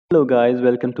Hello guys,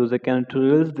 welcome to ZackAnna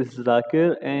tutorials. This is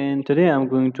Zakir and today I'm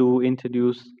going to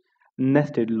introduce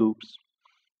nested loops.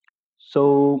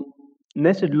 So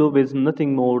nested loop is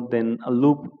nothing more than a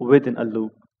loop within a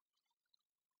loop.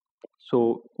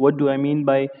 So what do I mean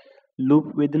by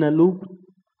loop within a loop?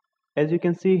 As you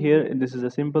can see here, this is a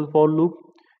simple for loop.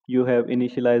 You have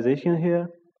initialization here,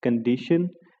 condition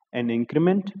and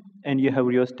increment, and you have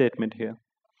your statement here.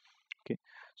 Okay.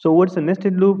 So what's a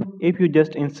nested loop? If you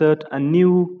just insert a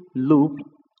new loop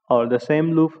or the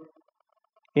same loop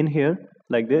in here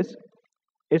like this,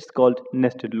 it's called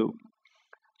nested loop.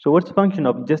 So what's the function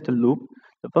of just a loop?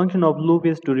 The function of loop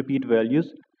is to repeat values.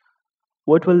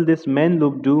 What will this main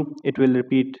loop do? It will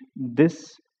repeat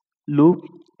this loop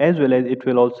as well as it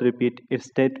will also repeat its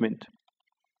statement.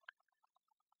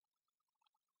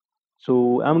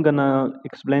 So I'm gonna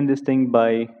explain this thing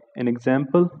by an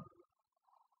example.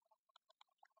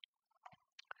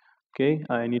 Okay,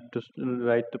 I need to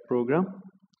write the program.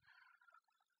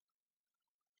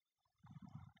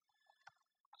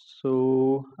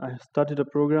 So I started a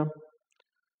program.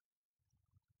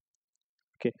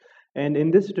 Okay, and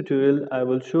in this tutorial I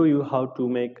will show you how to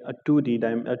make a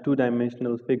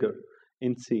two-dimensional figure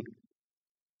in C.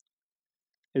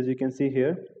 As you can see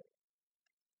here,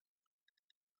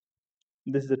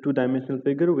 this is a two-dimensional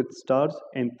figure with stars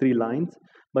and three lines,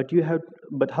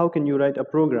 but how can you write a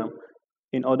program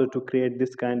in order to create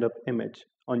this kind of image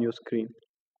on your screen?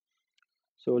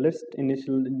 So let's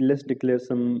declare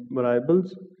some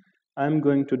variables. I'm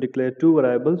going to declare two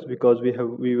variables because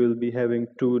we will be having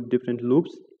two different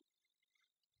loops.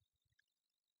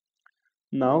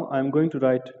 Now I'm going to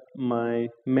write my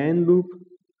main loop.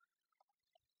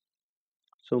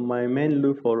 So my main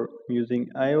loop for using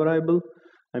I variable,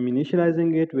 I'm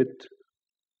initializing it with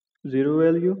 0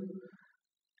 value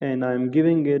and I'm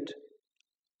giving it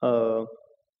a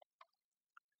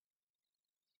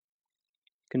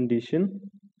condition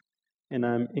and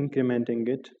I'm incrementing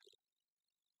it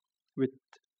with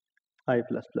I++.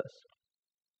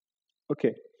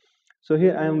 Okay, so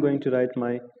here I am going to write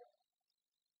my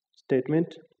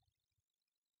statement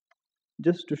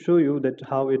just to show you that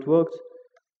how it works,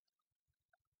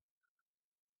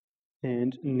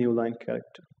 and new line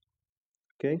character.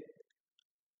 Okay,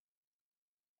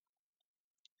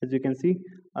 as you can see,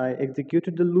 I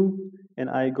executed the loop and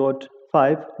I got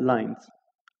 5 lines.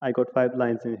 I got 5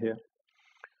 lines in here.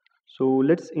 So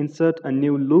let's insert a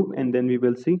new loop and then we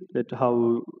will see that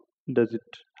how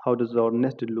does our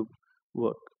nested loop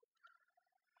work.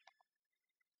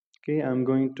 Okay, I'm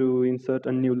going to insert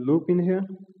a new loop in here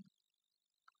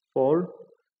for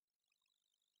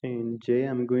in j.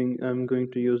 I'm going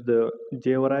to use the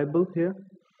j variable here,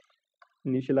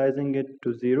 initializing it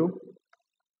to 0.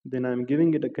 Then I'm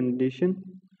giving it a condition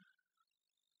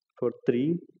for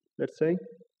 3, let's say,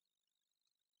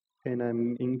 and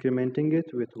I'm incrementing it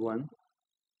with 1.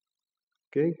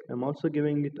 Okay, I'm also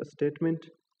giving it a statement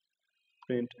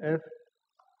printf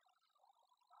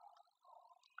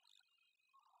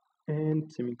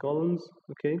and semicolons.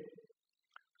 Okay,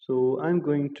 so I'm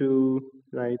going to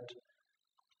write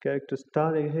character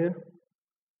star here.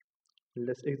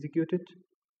 Let's execute it.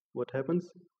 What happens?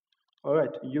 All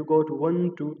right, you got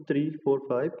 1 2 3 4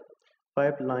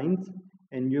 5 lines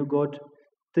and you got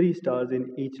 3 stars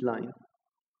in each line.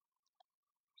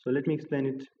 So let me explain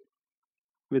it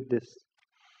with this.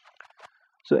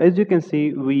 So as you can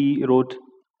see, we wrote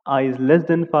I is less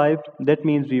than 5. That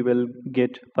means we will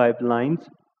get 5 lines.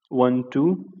 1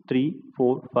 2 3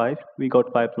 4 5. We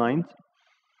got 5 lines.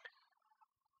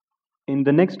 In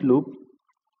the next loop,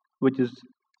 which is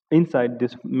inside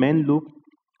this main loop,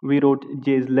 we wrote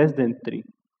j is less than 3,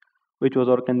 which was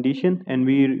our condition, and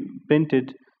we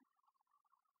printed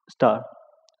star.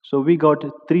 So we got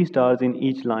 3 stars in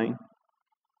each line.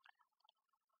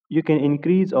 You can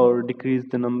increase or decrease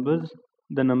the numbers,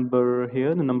 the number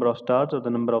here, the number of stars or the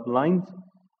number of lines.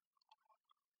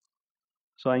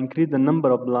 So I increase the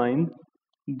number of lines,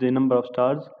 the number of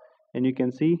stars, and you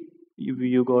can see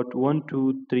you got 1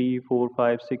 2 3 4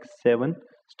 5 6 7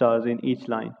 stars in each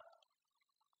line.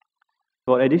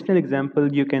 For additional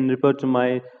example, you can refer to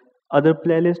my other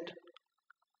playlist,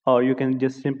 or you can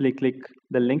just simply click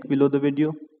the link below the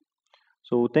video.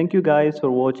 So thank you guys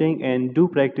for watching, and do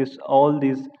practice all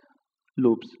these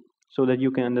loops so that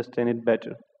you can understand it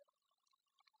better.